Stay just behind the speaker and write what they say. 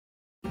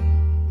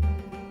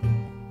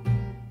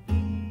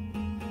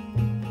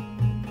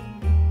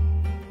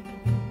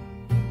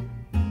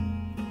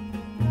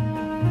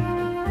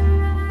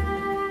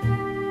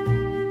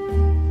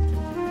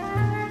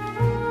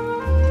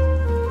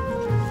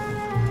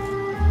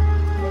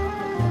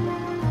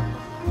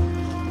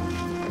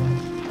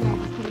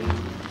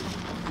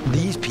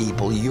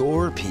people,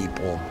 your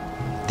people,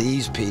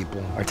 these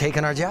people, are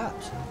taking our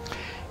jobs.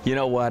 You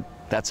know what?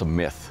 That's a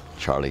myth,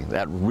 Charlie.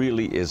 That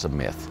really is a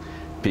myth.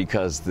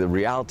 Because the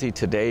reality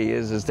today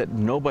is that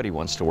nobody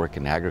wants to work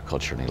in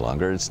agriculture any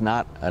longer. It's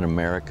not an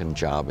American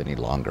job any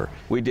longer.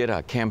 We did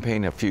a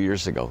campaign a few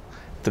years ago,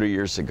 3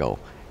 years ago,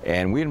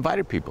 and we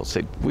invited people.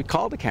 We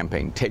called the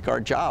campaign, Take Our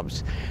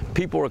Jobs.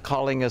 People were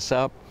calling us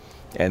up,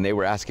 and they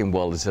were asking,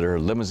 well, is there a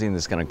limousine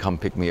that's going to come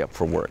pick me up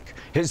for work?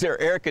 Is there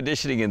air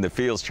conditioning in the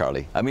fields,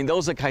 Charlie? I mean,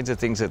 those are the kinds of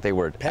things that they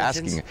were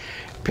asking.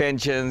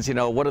 Pensions, you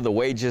know, what are the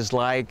wages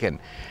like? And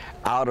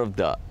out of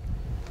the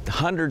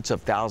hundreds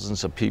of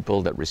thousands of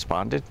people that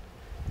responded,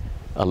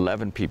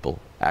 11 people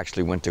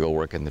actually went to go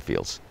work in the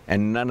fields,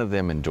 and none of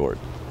them endured.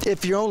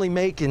 If you're only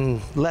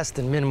making less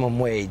than minimum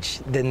wage,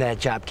 then that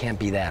job can't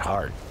be that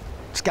hard.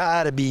 It's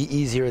gotta be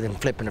easier than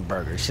flipping a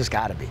burger. It's just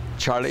gotta be.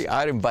 Charlie,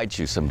 I'd invite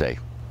you someday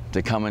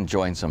to come and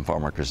join some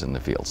farm workers in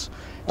the fields.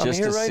 I'm just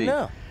here to right see.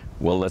 now.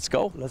 Well, let's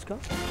go. Let's go.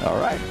 All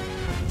right.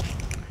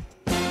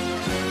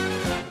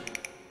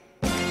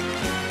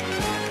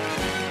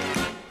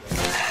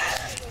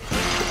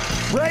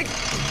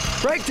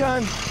 Break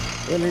time.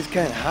 Well, it's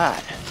kind of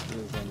hot.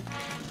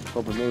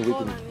 Hoping maybe we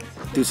can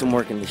do some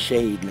work in the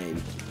shade,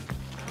 maybe.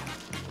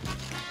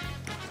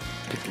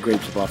 Pick the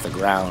grapes up off the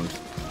ground.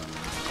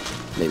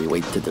 Maybe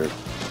wait till they're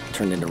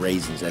turned into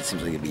raisins. That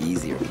seems like it'd be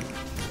easier.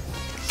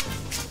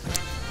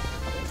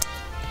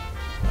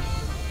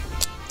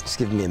 Just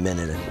give me a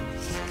minute.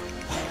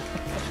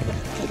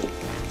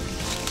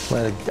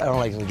 Well, I don't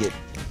like them to get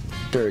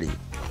dirty.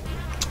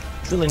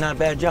 It's really not a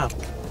bad job.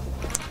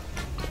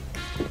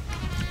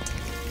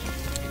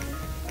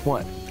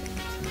 What?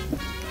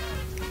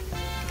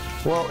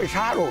 Well, it's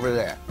hot over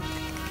there.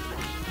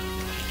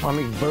 I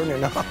mean,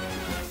 burning up.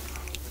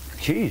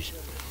 Jeez.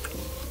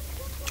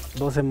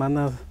 2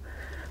 semanas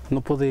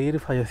no pude ir,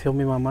 falleció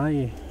mi mamá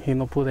y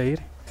no pude ir.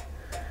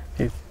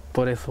 Y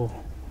por eso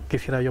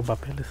quisiera yo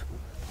papeles.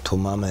 Tu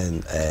mamá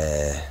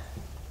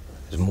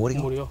is murió?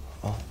 Murió.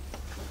 Oh.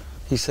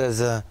 He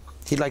says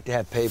he'd like to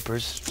have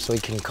papers so he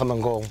can come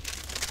and go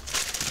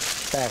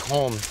back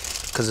home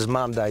because his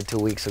mom died 2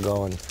 weeks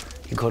ago and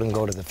he couldn't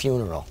go to the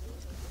funeral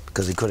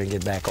because he couldn't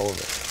get back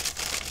over.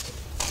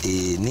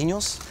 ¿Y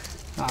niños?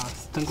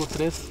 Tengo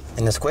 3.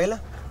 ¿En la escuela?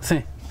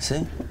 Sí.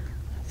 Sí.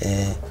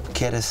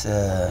 ¿Quieres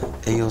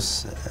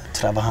ellos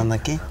trabajando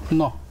aquí?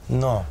 No.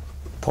 No.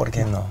 ¿Por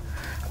qué no?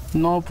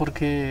 No,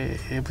 porque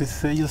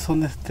pues ellos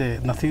son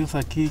nacidos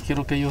aquí.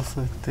 Quiero que ellos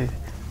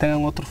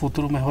tengan otro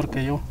futuro mejor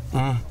que yo.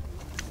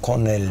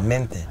 Con el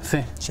mente.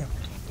 Sí. Sure.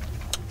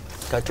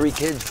 Got 3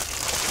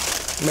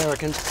 kids,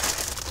 Americans.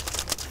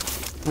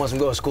 Wants them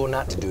to go to school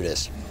not to do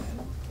this.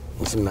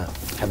 Wants them to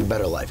have a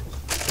better life.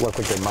 Work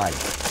with their mind.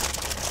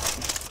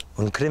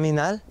 ¿Un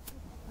criminal?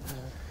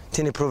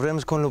 ¿Tiene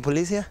problemas con la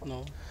policía?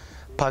 No.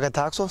 ¿Paga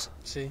taxos?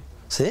 Sí.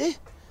 ¿Sí?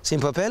 ¿Sin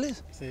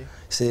papeles? Sí.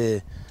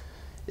 ¿Sí?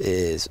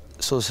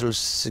 ¿Social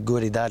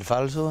seguridad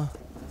falso?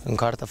 ¿Un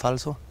carta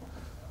falso?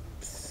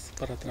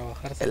 Para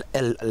trabajar.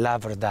 La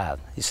verdad,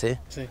 you see?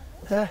 Sí.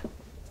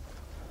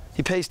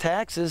 He pays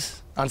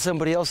taxes on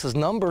somebody else's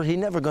number. He's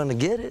never going to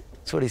get it.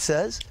 That's what he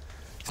says.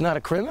 He's not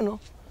a criminal.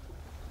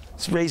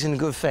 He's raising a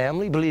good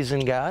family, believes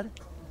in God.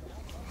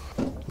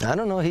 I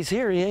don't know, he's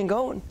here, he ain't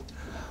going.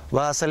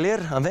 ¿Va a salir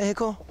a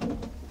Mexico?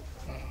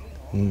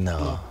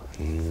 No,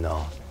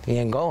 no. He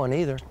ain't going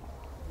either.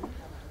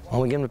 Why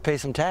don't we get him to pay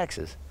some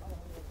taxes?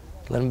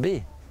 Let him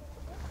be.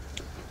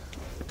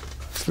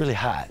 It's really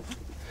hot.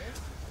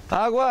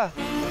 Agua!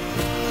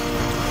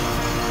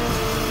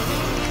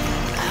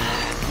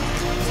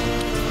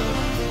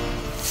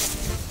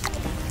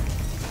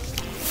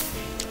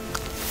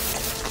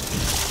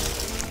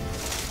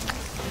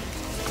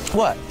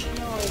 What?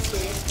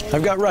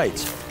 I've got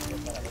rights.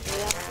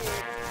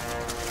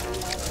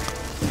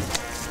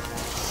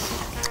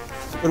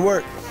 Good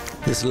work.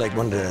 This is like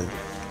one of the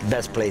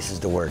best places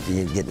to work.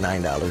 You get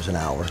 $9 an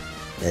hour.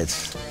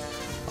 It's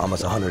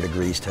almost 100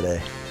 degrees today.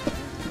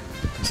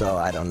 So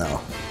I don't know.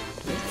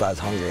 If I was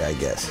hungry, I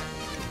guess.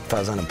 If I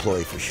was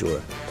unemployed, for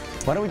sure.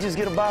 Why don't we just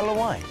get a bottle of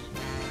wine?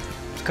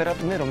 Let's cut up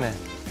the middle, man.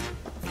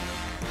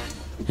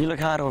 You look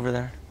hot over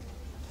there.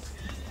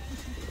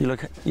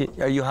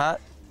 Are you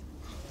hot?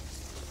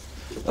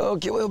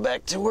 Okay, well,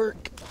 back to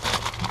work.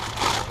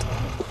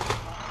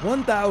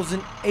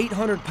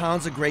 1,800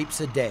 pounds of grapes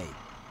a day.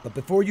 But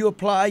before you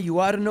apply, you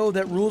ought to know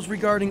that rules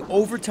regarding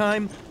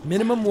overtime,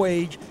 minimum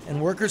wage, and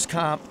workers'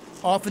 comp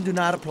often do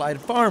not apply to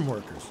farm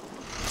workers.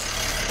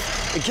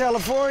 In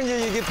California,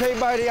 you get paid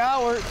by the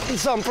hour in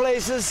some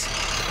places,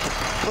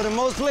 but in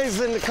most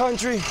places in the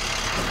country,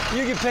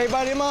 you get paid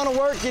by the amount of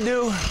work you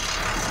do.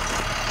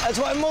 That's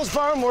why most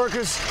farm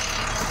workers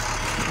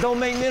don't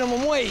make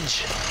minimum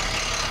wage.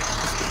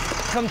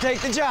 Come take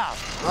the job.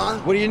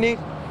 What do you need?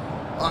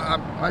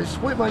 I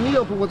split my knee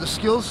open with a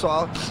skill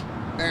saw,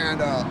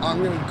 and I'm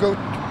going to go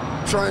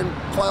try and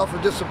file for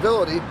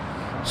disability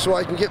so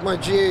I can get my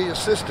GA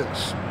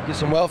assistance. Get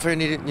some welfare?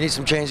 You need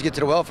some change to get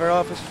to the welfare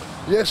office?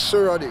 Yes,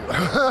 sir, I do.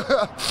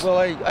 Well,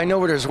 I know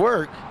where there's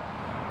work.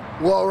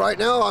 Well, right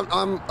now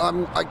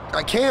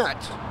I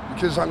can't.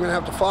 because I'm going to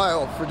have to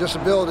file for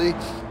disability,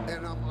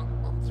 and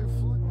I'm through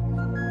flood.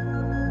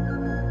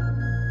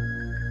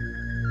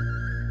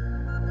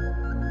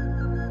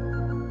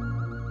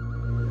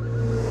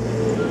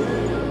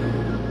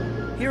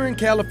 Here in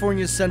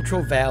California's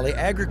Central Valley,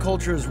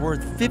 agriculture is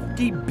worth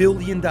 $50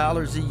 billion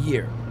a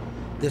year.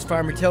 This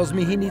farmer tells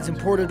me he needs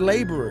imported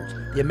laborers.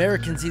 The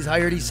Americans he's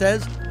hired, he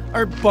says,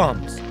 are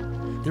bums.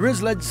 There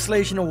is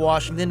legislation in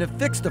Washington to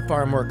fix the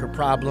farm worker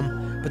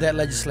problem, but that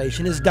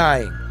legislation is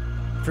dying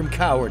from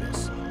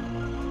cowardice.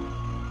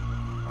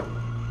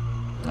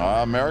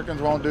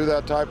 Americans won't do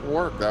that type of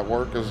work. That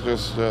work is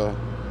just,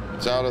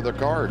 it's out of the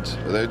cards.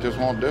 They just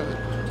won't do it.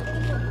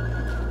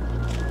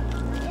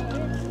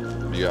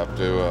 You have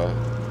to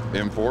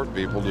import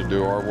people to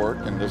do our work,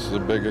 and this is the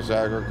biggest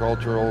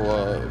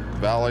agricultural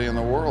valley in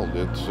the world.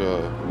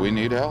 We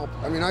need help.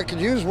 I mean, I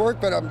could use work,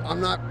 but I'm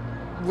not,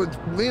 with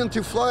being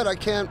through flood, I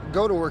can't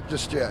go to work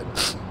just yet.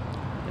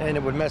 And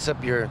it would mess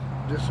up your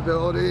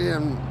Disability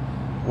and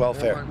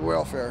welfare. and my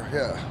welfare,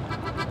 yeah.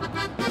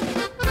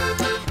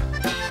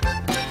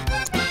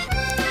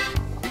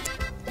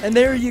 And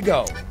there you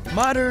go,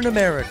 modern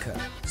America,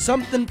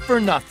 something for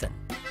nothing.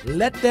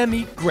 Let them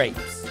eat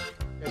grapes.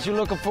 If you're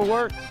looking for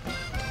work,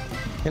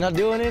 you're not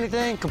doing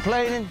anything,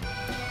 complaining,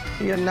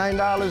 you get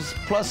 $9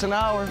 plus an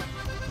hour,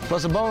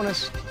 plus a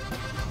bonus,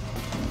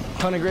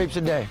 100 grapes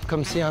a day.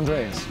 Come see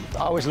Andreas.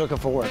 Always looking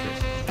for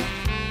workers.